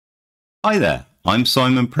Hi there, I'm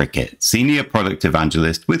Simon Prickett, Senior Product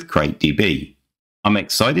Evangelist with CrateDB. I'm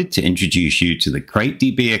excited to introduce you to the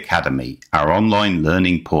CrateDB Academy, our online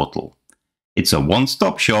learning portal. It's a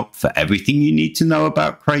one-stop shop for everything you need to know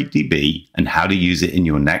about CrateDB and how to use it in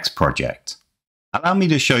your next project. Allow me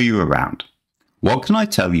to show you around. What can I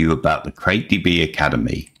tell you about the CrateDB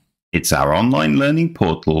Academy? It's our online learning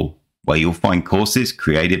portal where you'll find courses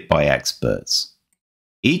created by experts.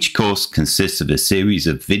 Each course consists of a series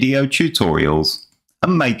of video tutorials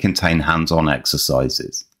and may contain hands-on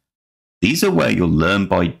exercises. These are where you'll learn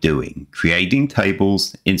by doing, creating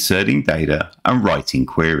tables, inserting data, and writing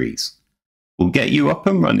queries. We'll get you up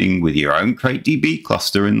and running with your own CrateDB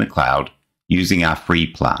cluster in the cloud using our free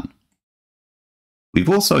plan. We've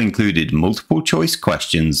also included multiple choice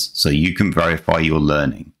questions so you can verify your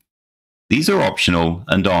learning. These are optional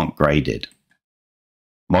and aren't graded.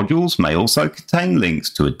 Modules may also contain links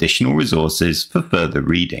to additional resources for further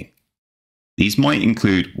reading. These might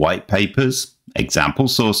include white papers, example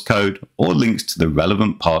source code, or links to the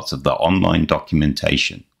relevant parts of the online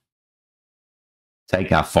documentation.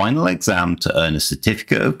 Take our final exam to earn a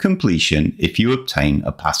certificate of completion if you obtain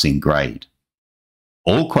a passing grade.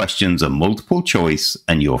 All questions are multiple choice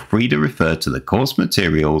and you're free to refer to the course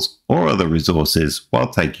materials or other resources while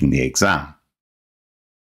taking the exam.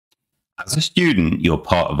 As a student, you're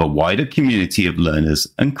part of a wider community of learners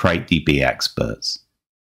and CrateDB experts.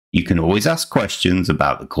 You can always ask questions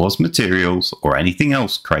about the course materials or anything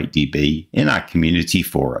else CrateDB in our community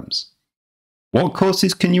forums. What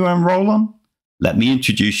courses can you enroll on? Let me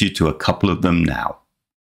introduce you to a couple of them now.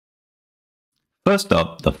 First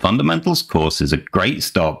up, the Fundamentals course is a great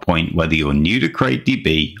start point whether you're new to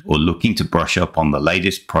CrateDB or looking to brush up on the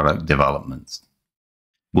latest product developments.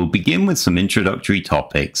 We'll begin with some introductory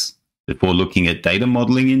topics. Before looking at data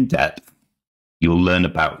modeling in depth, you'll learn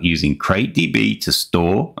about using CrateDB to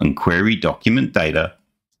store and query document data,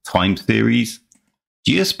 time series,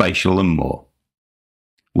 geospatial, and more.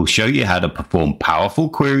 We'll show you how to perform powerful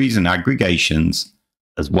queries and aggregations,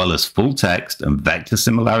 as well as full text and vector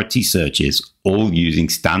similarity searches, all using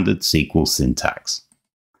standard SQL syntax.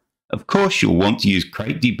 Of course, you'll want to use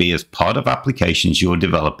CrateDB as part of applications you're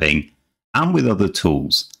developing and with other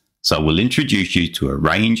tools. So we'll introduce you to a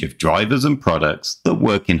range of drivers and products that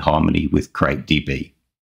work in harmony with CrateDB.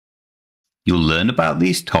 You'll learn about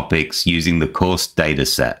these topics using the course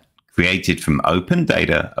dataset, created from open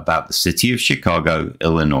data about the city of Chicago,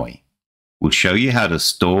 Illinois. We'll show you how to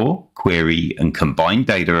store, query, and combine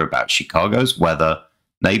data about Chicago's weather,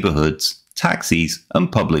 neighborhoods, taxis,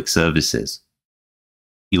 and public services.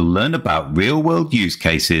 You'll learn about real-world use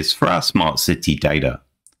cases for our smart city data.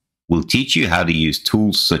 We'll teach you how to use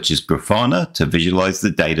tools such as Grafana to visualize the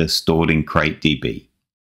data stored in CrateDB.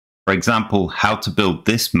 For example, how to build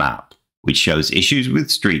this map, which shows issues with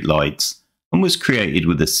streetlights and was created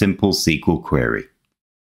with a simple SQL query.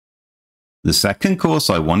 The second course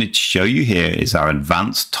I wanted to show you here is our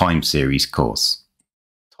Advanced Time Series course.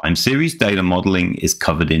 Time series data modeling is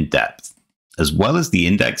covered in depth, as well as the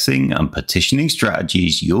indexing and partitioning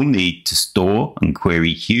strategies you'll need to store and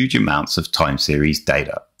query huge amounts of time series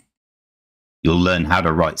data. You'll learn how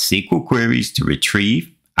to write SQL queries to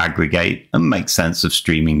retrieve, aggregate, and make sense of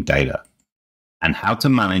streaming data, and how to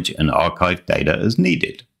manage and archive data as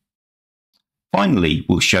needed. Finally,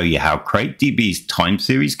 we'll show you how CrateDB's time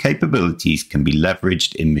series capabilities can be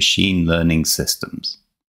leveraged in machine learning systems.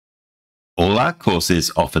 All our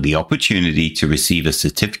courses offer the opportunity to receive a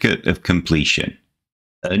certificate of completion.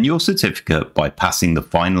 Earn your certificate by passing the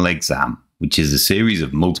final exam, which is a series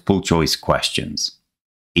of multiple choice questions.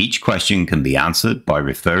 Each question can be answered by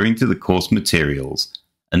referring to the course materials,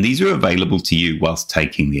 and these are available to you whilst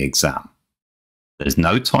taking the exam. There's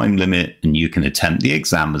no time limit, and you can attempt the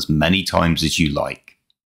exam as many times as you like.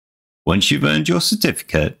 Once you've earned your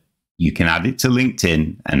certificate, you can add it to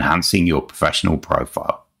LinkedIn, enhancing your professional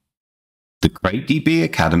profile. The CrateDB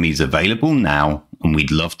Academy is available now, and we'd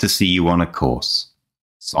love to see you on a course.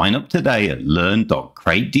 Sign up today at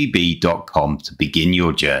learn.cratedb.com to begin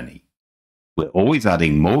your journey. We're always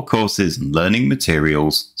adding more courses and learning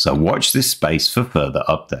materials, so watch this space for further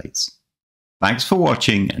updates. Thanks for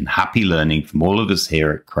watching and happy learning from all of us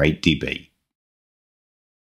here at CrateDB.